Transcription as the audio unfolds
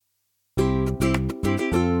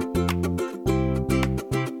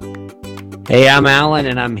Hey, I'm Alan,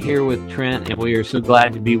 and I'm here with Trent, and we are so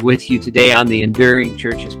glad to be with you today on the Enduring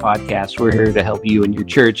Churches podcast. We're here to help you and your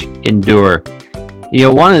church endure. You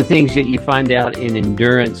know, one of the things that you find out in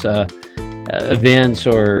endurance events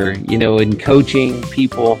or, in coaching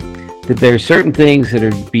people, that there are certain things that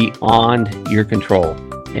are beyond your control,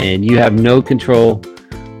 and you have no control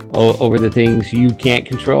over the things you can't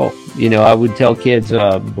control. I would tell kids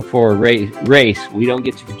before a race, we don't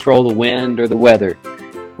get to control the wind or the weather.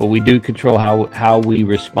 But we do control how we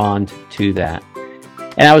respond to that.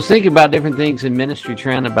 And I was thinking about different things in ministry,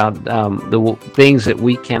 Trent, about the things that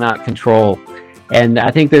we cannot control. And I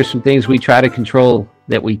think there's some things we try to control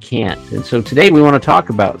that we can't. And so today we want to talk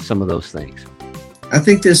about some of those things. I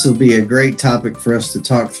think this will be a great topic for us to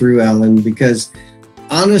talk through, Alan, because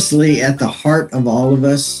honestly, at the heart of all of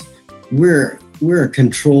us, we're a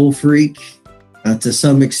control freak to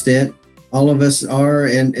some extent. All of us are,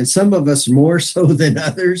 and some of us more so than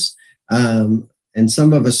others, and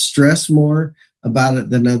some of us stress more about it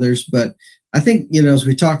than others. But I think, as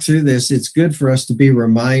we talk through this, it's good for us to be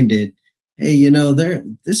reminded, hey,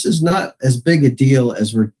 this is not as big a deal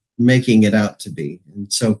as we're making it out to be.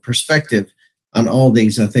 And so perspective on all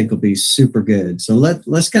these, I think, will be super good. So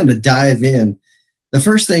let's kind of dive in. The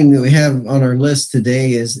first thing that we have on our list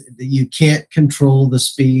today is that you can't control the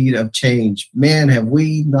speed of change. Man, have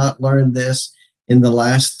we not learned this in the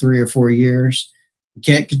last 3 or 4 years? You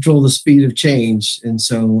can't control the speed of change. And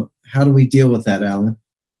so how do we deal with that, Alan?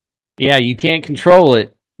 Yeah, you can't control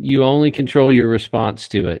it. You only control your response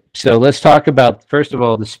to it. So let's talk about, first of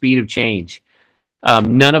all, the speed of change.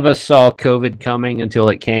 None of us saw COVID coming until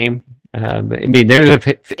it came. There's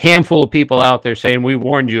a handful of people out there saying, we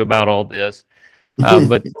warned you about all this.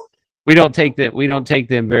 But we don't take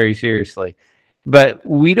them very seriously. But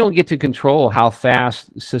we don't get to control how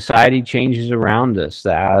fast society changes around us.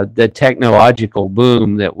 The technological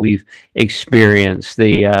boom that we've experienced,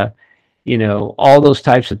 all those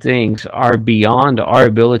types of things are beyond our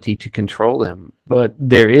ability to control them. But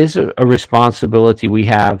there is a responsibility we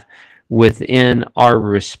have within our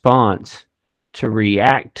response to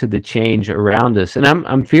react to the change around us. And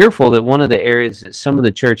I'm fearful that one of the areas that some of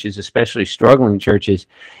the churches, especially struggling churches,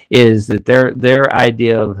 is that their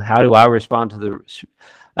idea of how do I respond to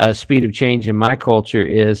the speed of change in my culture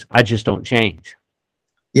is I just don't change.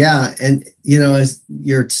 Yeah. And, as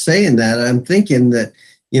you're saying that, I'm thinking that,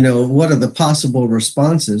 what are the possible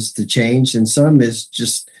responses to change? And some is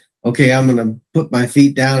just, okay, I'm going to put my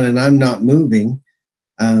feet down and I'm not moving.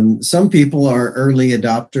 Some people are early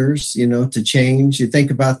adopters, to change. You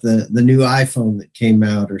think about the new iPhone that came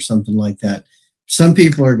out or something like that. Some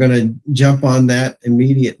people are going to jump on that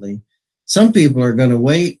immediately. Some people are going to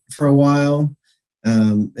wait for a while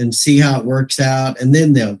and see how it works out, and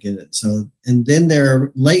then they'll get it. So, and then there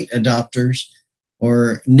are late adopters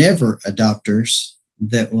or never adopters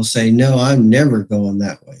that will say, no, I'm never going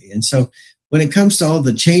that way. And so when it comes to all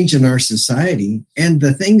the change in our society and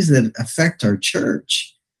the things that affect our church,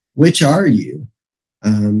 which are you,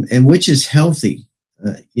 and which is healthy,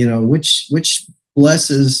 which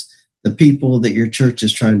blesses the people that your church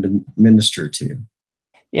is trying to minister to?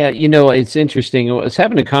 Yeah, it's interesting. I was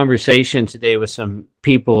having a conversation today with some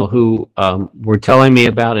people who were telling me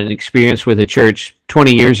about an experience with a church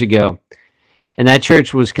 20 years ago. And that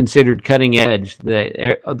church was considered cutting edge.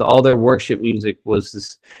 All their worship music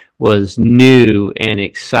was new and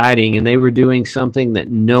exciting, and they were doing something that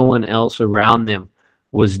no one else around them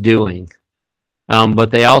was doing.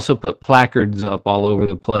 But they also put placards up all over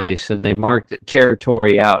the place, and they marked the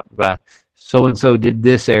territory out. So-and-so did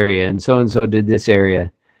this area, and so-and-so did this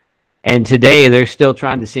area. And today they're still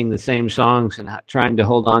trying to sing the same songs and trying to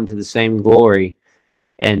hold on to the same glory.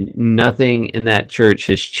 And nothing in that church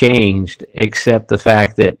has changed except the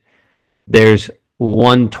fact that there's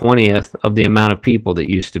 1/20th of the amount of people that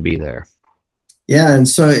used to be there. Yeah, and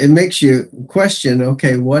so it makes you question,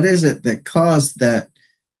 okay, what is it that caused that?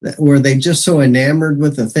 Were they just so enamored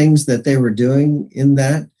with the things that they were doing in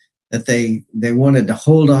that they wanted to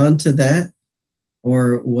hold on to that?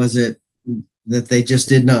 Or was it that they just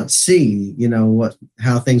did not see,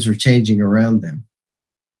 how things were changing around them?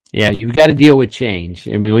 Yeah, you've got to deal with change.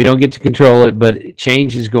 We don't get to control it, but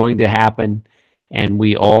change is going to happen, and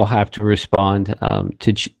we all have to respond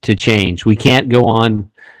to change. We can't go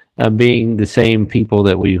on being the same people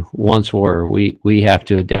that we once were. We have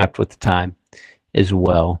to adapt with the time as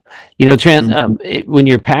well. Trent, when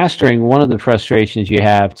you're pastoring, one of the frustrations you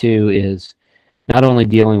have too is not only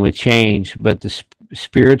dealing with change, but the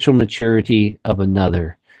spiritual maturity of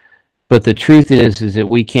another. But the truth is that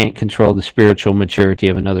we can't control the spiritual maturity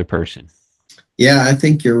of another person. Yeah, I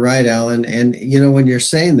think you're right, Alan. And, when you're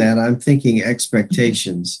saying that, I'm thinking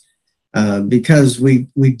expectations. because we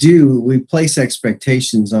place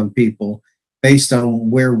expectations on people based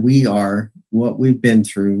on where we are, what we've been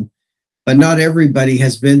through, but not everybody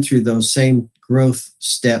has been through those same growth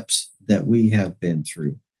steps that we have been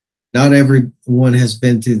through. Not everyone has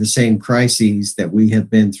been through the same crises that we have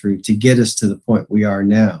been through to get us to the point we are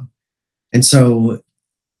now. And so,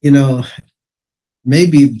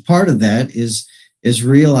 maybe part of that is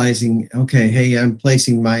realizing, okay, hey, I'm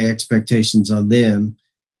placing my expectations on them.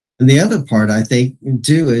 And the other part, I think,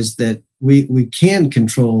 too, is that we can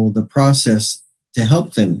control the process to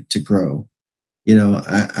help them to grow.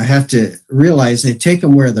 I have to realize they take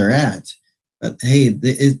them where they're at. But hey,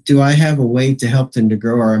 do I have a way to help them to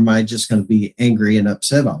grow, or am I just going to be angry and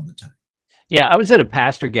upset all the time? Yeah, I was at a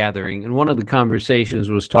pastor gathering, and one of the conversations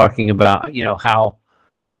was talking about,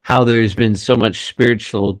 how there's been so much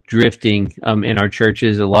spiritual drifting in our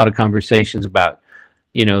churches. A lot of conversations about,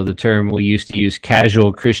 the term we used to use,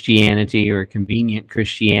 casual Christianity or convenient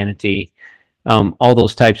Christianity, all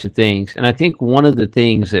those types of things. And I think one of the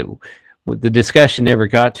things that the discussion never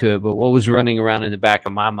got to it, but what was running around in the back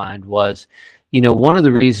of my mind was, one of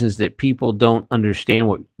the reasons that people don't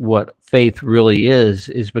understand what faith really is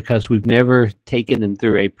because we've never taken them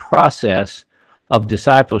through a process of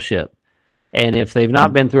discipleship. And if they've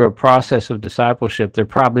not been through a process of discipleship, they're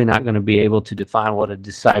probably not going to be able to define what a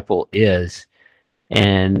disciple is.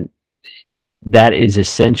 And that is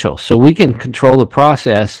essential. So we can control the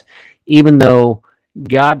process, even though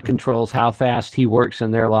God controls how fast he works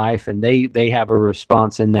in their life, and they have a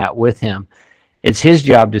response in that with him. It's his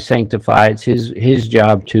job to sanctify. It's his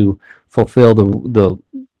job to fulfill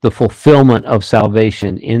the fulfillment of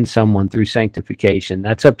salvation in someone through sanctification.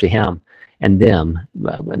 That's up to him and them,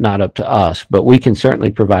 but not up to us. But we can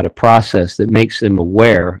certainly provide a process that makes them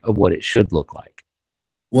aware of what it should look like.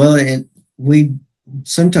 Well, and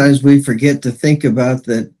sometimes we forget to think about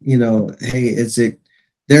that, hey,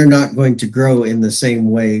 they're not going to grow in the same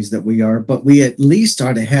ways that we are, but we at least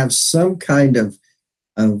ought to have some kind of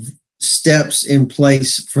steps in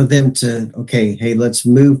place for them to, okay, hey, let's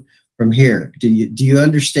move from here. Do you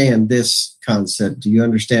understand this concept? Do you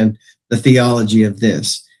understand the theology of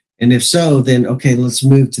this? And if so, then, okay, let's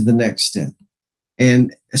move to the next step.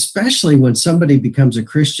 And especially when somebody becomes a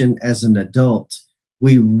Christian as an adult,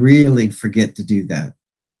 we really forget to do that.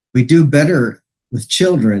 We do better with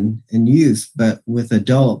children and youth, but with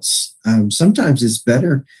adults, sometimes it's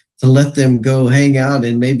better to let them go hang out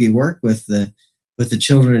and maybe work with the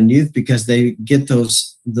children and youth, because they get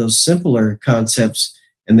those simpler concepts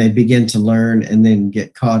and they begin to learn and then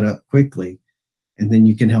get caught up quickly. And then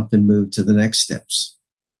you can help them move to the next steps.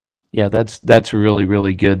 Yeah, that's really,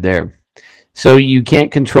 really good there. So you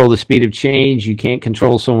can't control the speed of change. You can't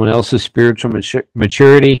control someone else's spiritual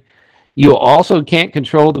maturity. You also can't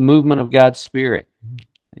control the movement of God's Spirit.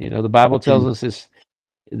 The Bible tells us this: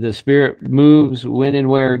 the Spirit moves when and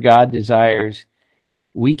where God desires.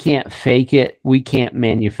 We can't fake it. We can't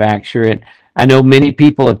manufacture it. I know many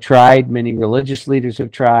people have tried, many religious leaders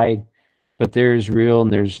have tried, but there's real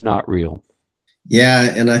and there's not real.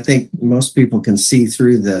 Yeah, and I think most people can see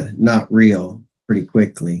through the not real pretty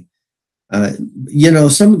quickly.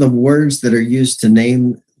 Some of the words that are used to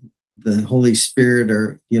name the Holy Spirit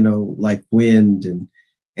are, like wind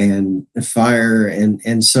and fire.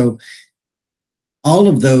 And so all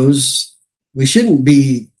of those, we shouldn't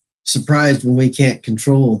be surprised when we can't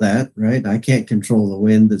control that, right? I can't control the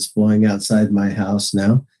wind that's blowing outside my house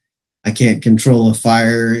now. I can't control a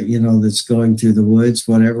fire, that's going through the woods,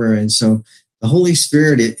 whatever. And so the Holy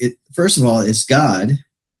Spirit, it first of all, it's God.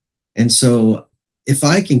 And so if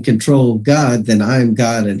I can control God, then I'm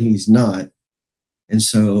God and he's not. And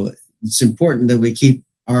so it's important that we keep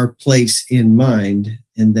our place in mind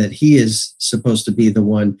and that he is supposed to be the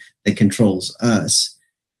one that controls us.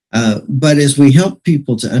 But as we help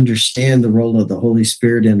people to understand the role of the Holy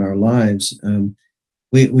Spirit in our lives,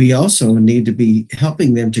 we also need to be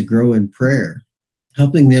helping them to grow in prayer,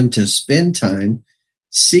 helping them to spend time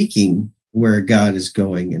seeking where God is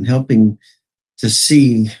going and helping to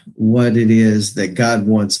see what it is that God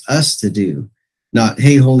wants us to do. Not,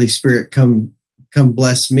 hey, Holy Spirit, come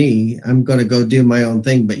bless me. I'm going to go do my own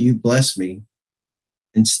thing, but you bless me.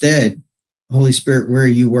 Instead, Holy Spirit, where are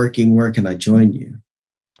you working? Where can I join you?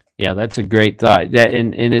 Yeah, that's a great thought.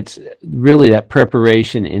 And it's really that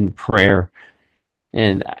preparation in prayer.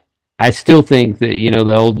 And I still think that,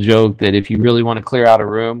 the old joke that if you really want to clear out a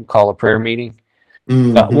room, call a prayer meeting.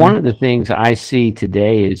 Mm-hmm. But one of the things I see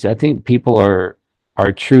today is I think people are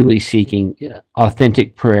truly seeking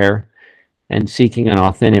authentic prayer and seeking an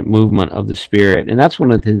authentic movement of the Spirit. And that's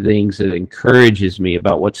one of the things that encourages me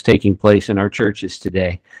about what's taking place in our churches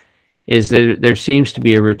today is that there seems to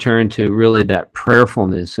be a return to really that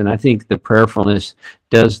prayerfulness. And I think the prayerfulness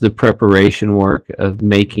does the preparation work of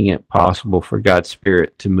making it possible for God's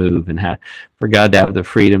Spirit to move and for God to have the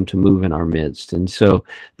freedom to move in our midst. And so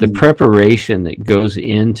the preparation that goes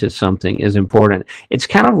into something is important. It's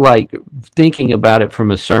kind of like thinking about it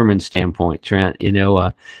from a sermon standpoint, Trent.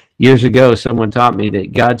 Years ago, someone taught me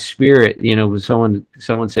that God's Spirit, someone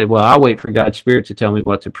said, well, I'll wait for God's Spirit to tell me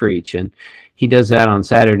what to preach. And he does that on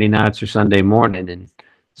Saturday nights or Sunday morning. And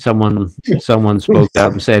someone spoke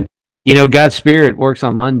up and said, God's Spirit works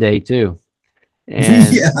on Monday too.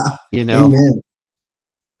 And, Amen.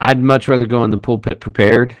 I'd much rather go in the pulpit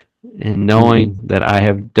prepared and knowing that I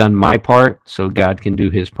have done my part so God can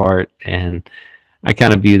do his part. And I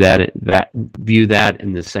kind of view that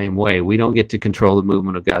in the same way. We don't get to control the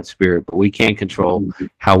movement of God's Spirit, but we can control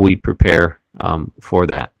how we prepare for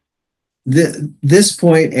that. This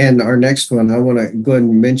point and our next one, I want to go ahead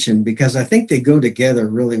and mention, because I think they go together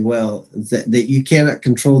really well, that you cannot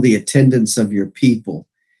control the attendance of your people.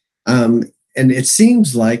 And it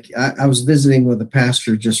seems like I was visiting with a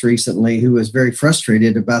pastor just recently who was very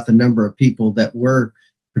frustrated about the number of people that were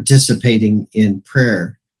participating in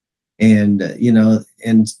prayer. And,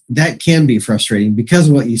 and that can be frustrating because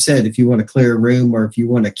of what you said. If you want to clear a room or if you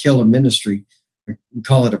want to kill a ministry,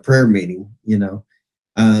 call it a prayer meeting,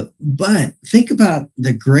 But think about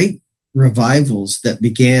the great revivals that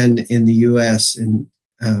began in the U.S. in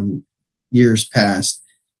years past.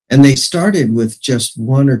 And they started with just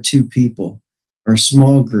one or two people or a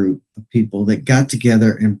small group of people that got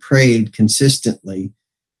together and prayed consistently.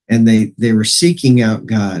 And they were seeking out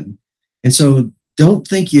God. And so don't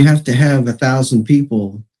think you have to have 1,000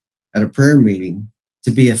 people at a prayer meeting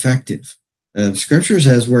to be effective. Scripture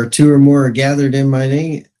says where two or more are gathered in my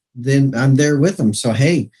name, then I'm there with them. So,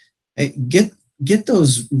 hey, get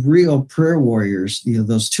those real prayer warriors,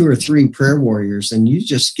 those 2 or 3 prayer warriors, and you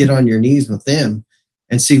just get on your knees with them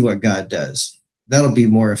and see what God does. That'll be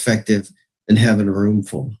more effective than having a room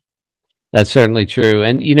full. That's certainly true.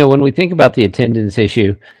 And, when we think about the attendance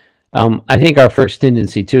issue, I think our first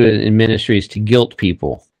tendency too in ministry is to guilt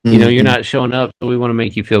people. You're not showing up, so we want to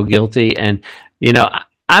make you feel guilty. And,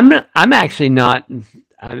 I'm actually not.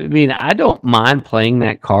 I mean, I don't mind playing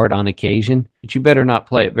that card on occasion, but you better not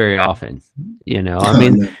play it very often.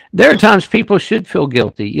 There are times people should feel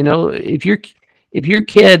guilty. If your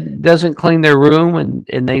kid doesn't clean their room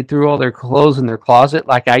and they threw all their clothes in their closet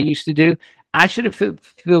like I used to do, I should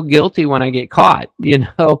feel guilty when I get caught.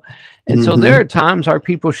 And so there are times our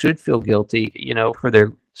people should feel guilty, for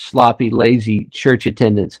their sloppy, lazy church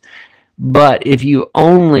attendance. But if you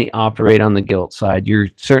only operate on the guilt side, you're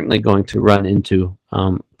certainly going to run into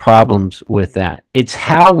problems with that. It's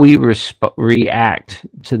how we react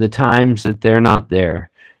to the times that they're not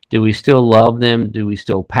there. Do we still love them? Do we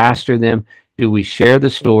still pastor them? Do we share the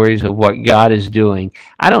stories of what God is doing?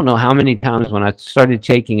 I don't know how many times when I started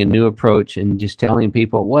taking a new approach and just telling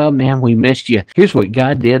people, well, man, we missed you. Here's what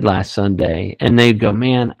God did last Sunday. And they'd go,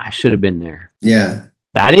 man, I should have been there. Yeah.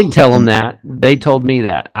 I didn't tell them that. They told me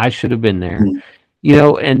that. I should have been there.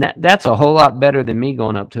 And that's a whole lot better than me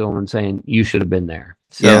going up to them and saying, you should have been there.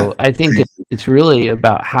 So I think it's really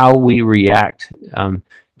about how we react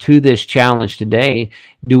to this challenge today.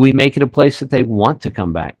 Do we make it a place that they want to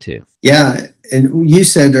come back to? Yeah. And you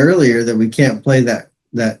said earlier that we can't play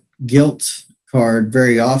that guilt card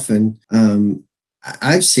very often.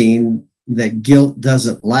 I've seen that guilt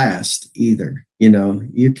doesn't last either.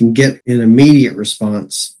 You can get an immediate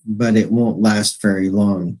response, but it won't last very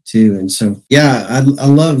long too. And so, I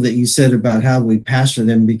love that you said about how we pastor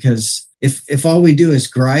them, because if all we do is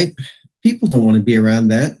gripe, people don't want to be around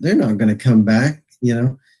that. They're not going to come back,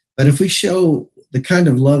 But if we show the kind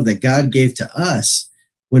of love that God gave to us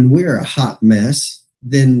when we're a hot mess,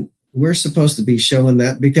 then we're supposed to be showing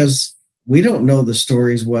that, because we don't know the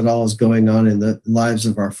stories, what all is going on in the lives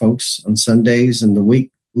of our folks on Sundays and the week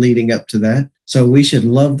leading up to that. So we should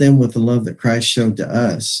love them with the love that Christ showed to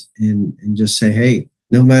us, and just say, hey,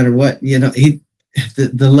 no matter what, the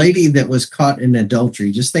lady that was caught in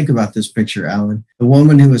adultery, just think about this picture, Alan, the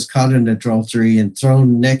woman who was caught in adultery and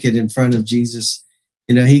thrown naked in front of Jesus.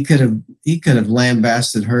 He could have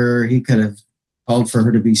lambasted her. He could have called for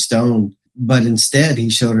her to be stoned, but instead he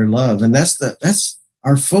showed her love. And that's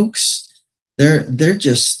our folks. They're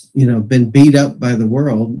just, been beat up by the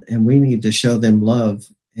world, and we need to show them love.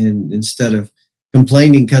 And instead of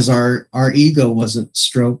complaining because our ego wasn't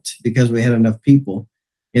stroked because we had enough people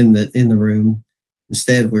in the room,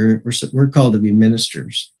 instead we're called to be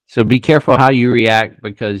ministers. So be careful how you react,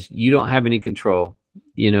 because you don't have any control.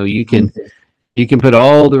 You You can put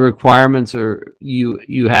all the requirements or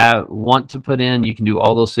you have want to put in. You can do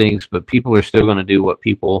all those things, but people are still going to do what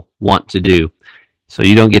people want to do. So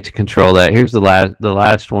you don't get to control that. Here's the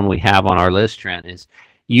last one we have on our list, Trent, is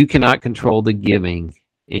you cannot control the giving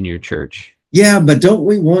in your church. Yeah, but don't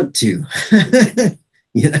we want to?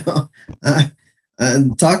 you know,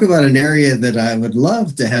 talk about an area that I would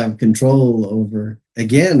love to have control over.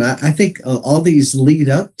 Again, I think all these lead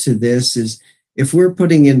up to this is if we're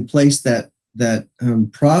putting in place that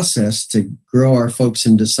process to grow our folks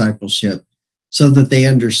in discipleship so that they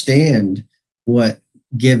understand what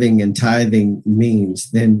giving and tithing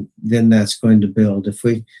means, then that's going to build.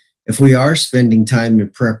 If we are spending time in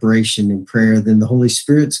preparation and prayer, then the Holy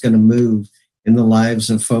Spirit's going to move in the lives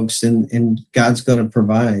of folks and God's going to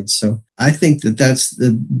provide. So I think that's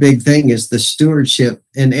the big thing, is the stewardship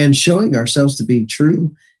and showing ourselves to be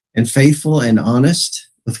true and faithful and honest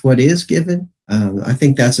with what is given. I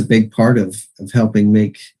think that's a big part of helping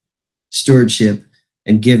make stewardship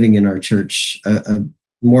and giving in our church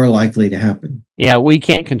more likely to happen. Yeah, we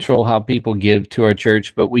can't control how people give to our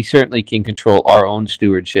church, but we certainly can control our own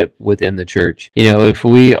stewardship within the church. If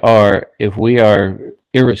we are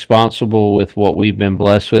irresponsible with what we've been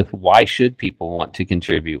blessed with, why should people want to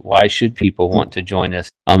contribute? Why should people want to join us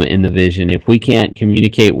in the vision? If we can't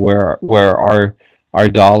communicate where our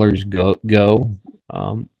dollars go,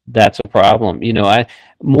 that's a problem.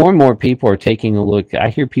 More and more people are taking a look. I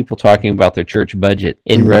hear people talking about their church budget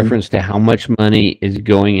in reference to how much money is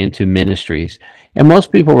going into ministries. And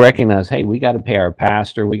most people recognize, hey, we got to pay our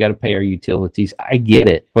pastor, we got to pay our utilities. I get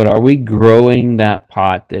it. But are we growing that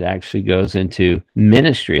pot that actually goes into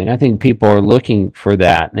ministry? And I think people are looking for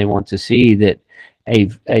that. And they want to see that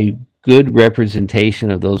a good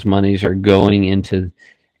representation of those monies are going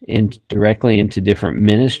directly into different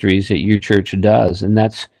ministries that your church does. And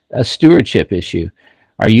that's a stewardship issue.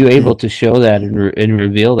 Are you able to show that and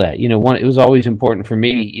reveal that? It was always important for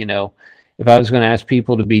me, if I was going to ask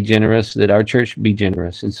people to be generous, that our church be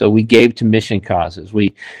generous. And so we gave to mission causes.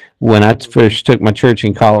 When I first took my church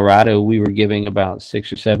in Colorado, we were giving about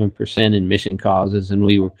 6 or 7% in mission causes, and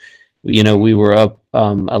we were up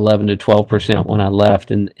 11 to 12% when I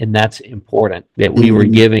left, and that's important that we were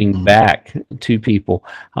giving back to people.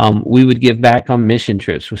 We would give back on mission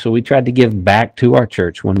trips, so we tried to give back to our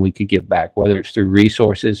church when we could give back, whether it's through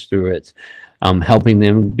resources, through it's helping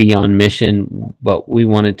them be on mission, but we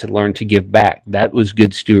wanted to learn to give back. That was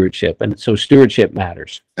good stewardship, and so stewardship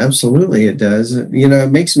matters. Absolutely, it does. It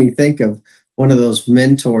makes me think of one of those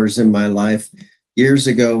mentors in my life. Years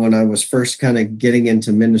ago, when I was first kind of getting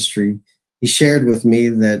into ministry, he shared with me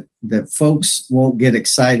that folks won't get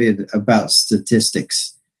excited about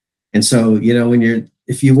statistics. And so,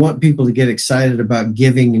 if you want people to get excited about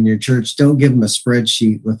giving in your church, don't give them a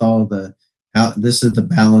spreadsheet with all this is the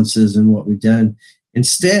balances and what we've done.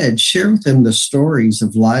 Instead, share with them the stories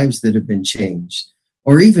of lives that have been changed,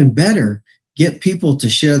 or even better, get people to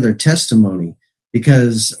share their testimony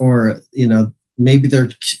maybe their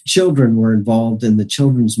children were involved in the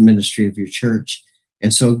children's ministry of your church.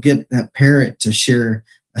 And so get that parent to share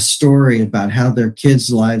a story about how their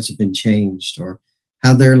kids' lives have been changed, or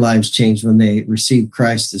how their lives changed when they received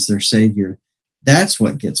Christ as their Savior. That's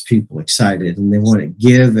what gets people excited, and they want to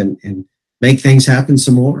give and make things happen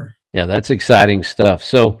some more. Yeah, that's exciting stuff.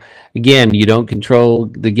 So again, you don't control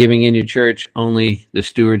the giving in your church, only the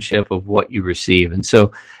stewardship of what you receive. And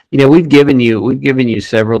so, we've given you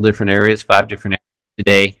several different areas, 5 different areas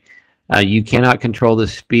today. You cannot control the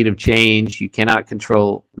speed of change. You cannot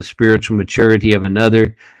control the spiritual maturity of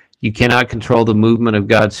another. You cannot control the movement of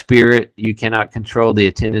God's Spirit. You cannot control the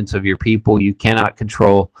attendance of your people. You cannot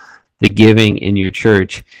control the giving in your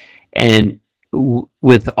church. And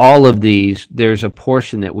with all of these, there's a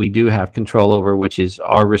portion that we do have control over, which is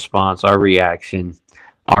our response, our reaction,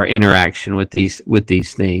 our interaction with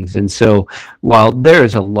these things. And so while there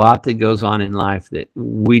is a lot that goes on in life that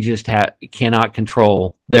we just cannot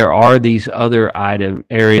control, there are these other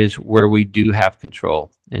areas where we do have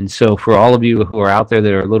control. And so for all of you who are out there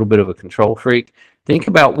that are a little bit of a control freak, think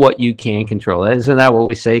about what you can control. Isn't that what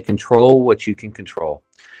we say? Control what you can control.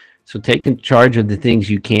 So take charge of the things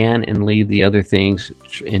you can and leave the other things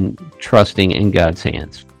in trusting in God's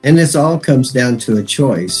hands. And this all comes down to a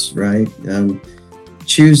choice, right?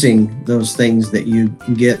 Choosing those things that you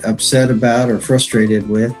get upset about or frustrated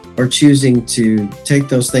with, or choosing to take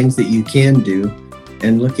those things that you can do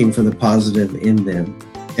and looking for the positive in them.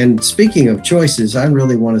 And speaking of choices, I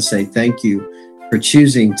really want to say thank you for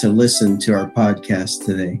choosing to listen to our podcast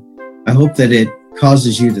today. I hope that it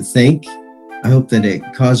causes you to think I hope that it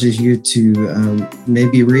causes you to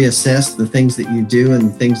maybe reassess the things that you do and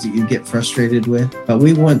the things that you get frustrated with. But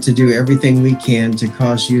we want to do everything we can to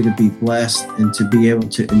cause you to be blessed and to be able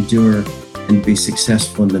to endure and be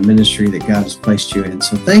successful in the ministry that God has placed you in.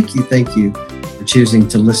 So thank you for choosing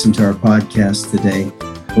to listen to our podcast today.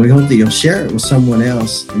 We hope that you'll share it with someone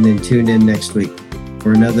else and then tune in next week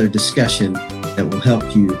for another discussion that will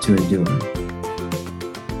help you to endure.